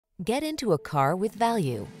Get into a car with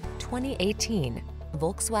value. 2018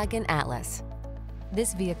 Volkswagen Atlas.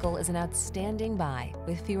 This vehicle is an outstanding buy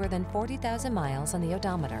with fewer than 40,000 miles on the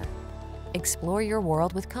odometer. Explore your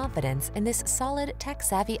world with confidence in this solid,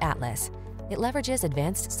 tech-savvy Atlas. It leverages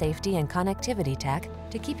advanced safety and connectivity tech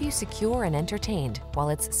to keep you secure and entertained, while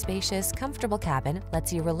its spacious, comfortable cabin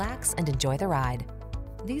lets you relax and enjoy the ride.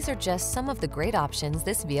 These are just some of the great options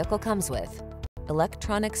this vehicle comes with: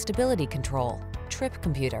 electronic stability control, trip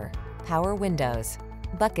computer, power windows,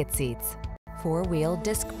 bucket seats, four-wheel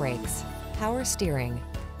disc brakes, power steering.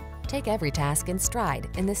 Take every task in stride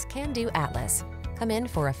in this can-do Atlas. Come in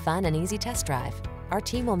for a fun and easy test drive. Our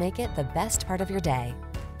team will make it the best part of your day.